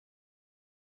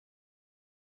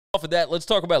Off of that, let's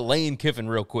talk about Lane Kiffin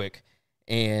real quick.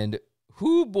 And,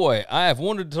 whoo boy, I have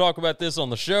wanted to talk about this on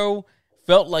the show.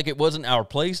 Felt like it wasn't our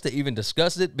place to even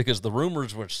discuss it because the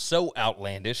rumors were so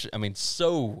outlandish. I mean,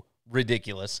 so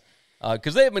ridiculous.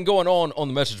 Because they have been going on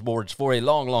the message boards for a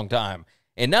long, long time.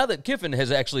 And now that Kiffin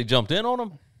has actually jumped in on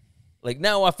them, like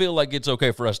now I feel like it's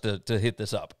okay for us to hit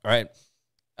this up, all right?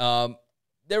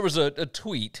 There was a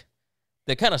tweet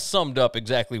that kind of summed up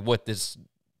exactly what this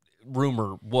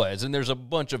rumor was, and there's a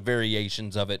bunch of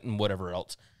variations of it and whatever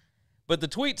else. But the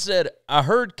tweet said, I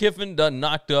heard Kiffin done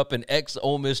knocked up an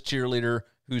ex-Ole Miss cheerleader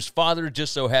whose father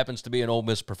just so happens to be an Ole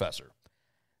Miss professor.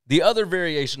 The other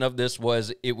variation of this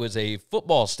was it was a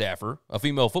football staffer, a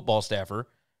female football staffer,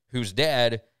 whose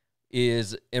dad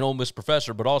is an Ole Miss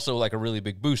professor, but also like a really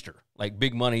big booster, like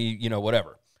big money, you know,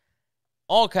 whatever.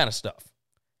 All kind of stuff.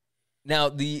 Now,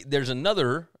 there's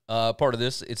another part of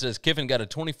this. It says Kiffin got a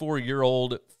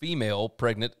 24-year-old female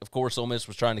pregnant. Of course, Ole Miss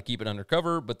was trying to keep it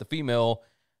undercover, but the female,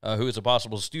 who is a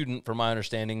possible student, from my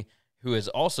understanding, who is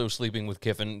also sleeping with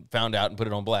Kiffin, found out and put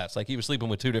it on blast. Like he was sleeping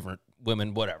with two different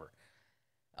women, whatever.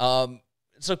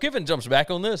 So Kiffin jumps back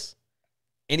on this,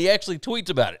 and he actually tweets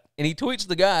about it. And he tweets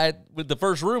the guy with the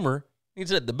first rumor. He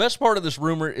said, the best part of this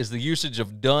rumor is the usage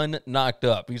of done knocked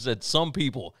up. He said, some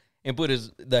people, and put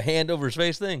the hand over his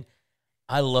face thing.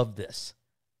 I love this.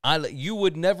 You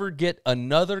would never get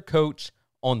another coach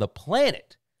on the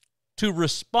planet to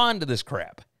respond to this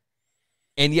crap.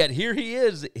 And yet here he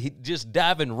is, just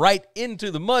diving right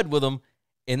into the mud with them,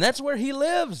 and that's where he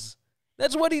lives.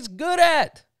 That's what he's good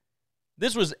at.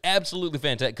 This was absolutely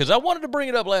fantastic because I wanted to bring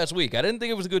it up last week. I didn't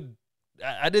think it was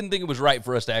I didn't think it was right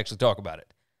for us to actually talk about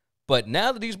it. But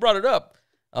now that he's brought it up,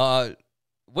 what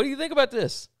do you think about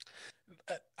this?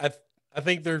 I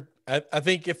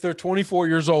think if they're 24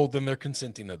 years old, then they're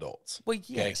consenting adults. Well,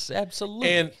 yes, okay?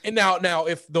 Absolutely. And now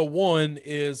if the one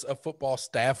is a football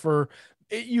staffer,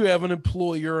 you have an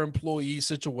employer-employee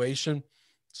situation.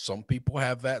 Some people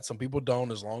have that. Some people don't.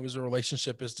 As long as the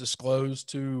relationship is disclosed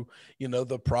to,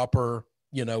 the proper,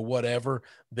 whatever,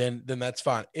 then that's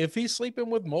fine. If he's sleeping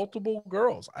with multiple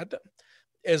girls,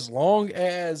 as long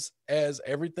as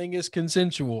everything is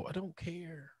consensual, I don't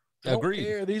care. I don't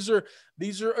care. These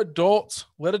are adults.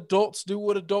 Let adults do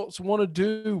what adults want to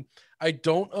do. I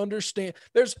don't understand.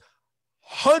 There's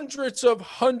hundreds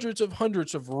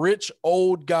of rich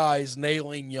old guys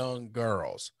nailing young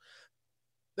girls.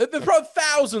 There's probably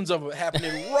thousands of them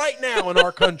happening right now in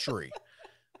our country.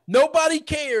 Nobody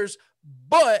cares,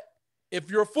 but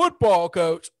if you're a football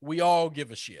coach, we all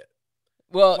give a shit.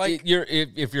 Well,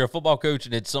 if you're a football coach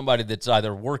and it's somebody that's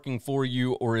either working for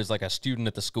you or is like a student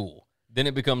at the school, then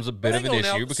it becomes a bit of an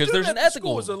issue because there's an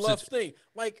ethical. Is a love thing.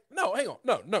 Like, no, hang on,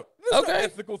 no. There's no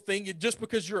ethical thing. Just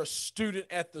because you're a student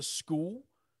at the school,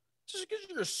 just because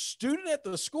you're a student at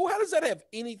the school, how does that have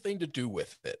anything to do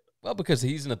with it? Well, because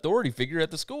he's an authority figure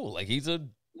at the school. Like he's a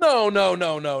no.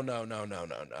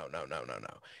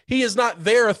 He is not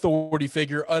their authority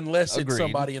figure unless it's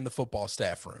somebody in the football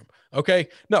staff room. Okay,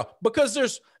 no,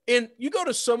 because you go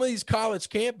to some of these college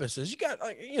campuses, you got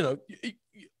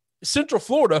Central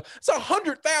Florida, it's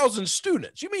 100,000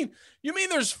 students. You mean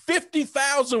there's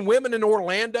 50,000 women in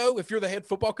Orlando if you're the head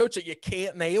football coach that you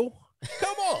can't nail?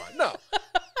 Come on, no.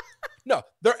 No,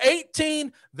 they're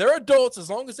 18. They're adults as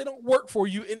long as they don't work for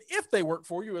you. And if they work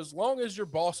for you, as long as your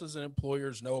bosses and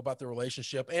employers know about the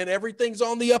relationship and everything's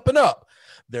on the up and up,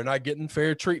 they're not getting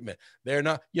fair treatment. They're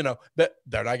not,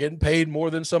 they're not getting paid more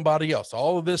than somebody else.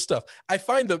 All of this stuff. I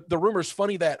find the rumors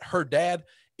funny that her dad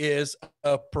is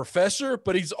a professor,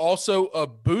 but he's also a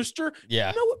booster. Yeah.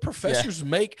 You know what professors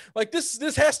make? Like this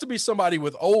has to be somebody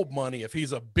with old money if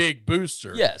he's a big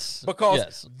booster. Yes.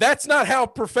 Because that's not how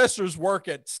professors work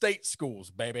at state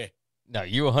schools, baby. No,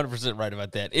 you're 100% right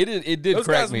about that. It did Those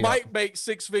crack guys me might up. make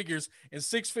six figures, and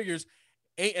six figures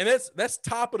ain't, and that's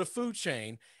top of the food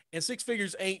chain, and six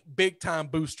figures ain't big time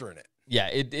booster in it. Yeah,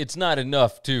 it's not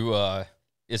enough to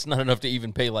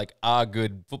even pay like a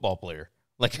good football player.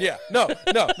 Like, yeah, no,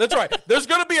 that's right. There's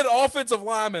going to be an offensive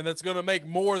lineman that's going to make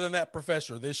more than that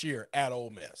professor this year at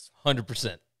Ole Miss.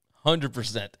 100%.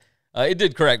 It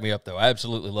did crack me up, though. I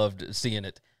absolutely loved seeing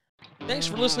it. Thanks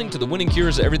for listening to the Winning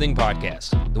Cures Everything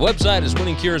podcast. The website is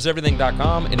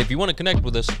winningcureseverything.com, and if you want to connect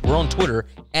with us, we're on Twitter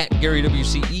at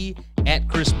GaryWCE, at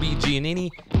Chris B. Giannini,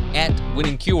 at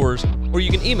Winning Cures, or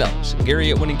you can email us,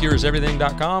 Gary at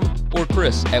winningcureseverything.com or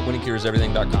Chris at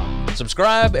winningcureseverything.com.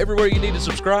 Subscribe everywhere you need to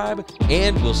subscribe,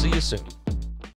 and we'll see you soon.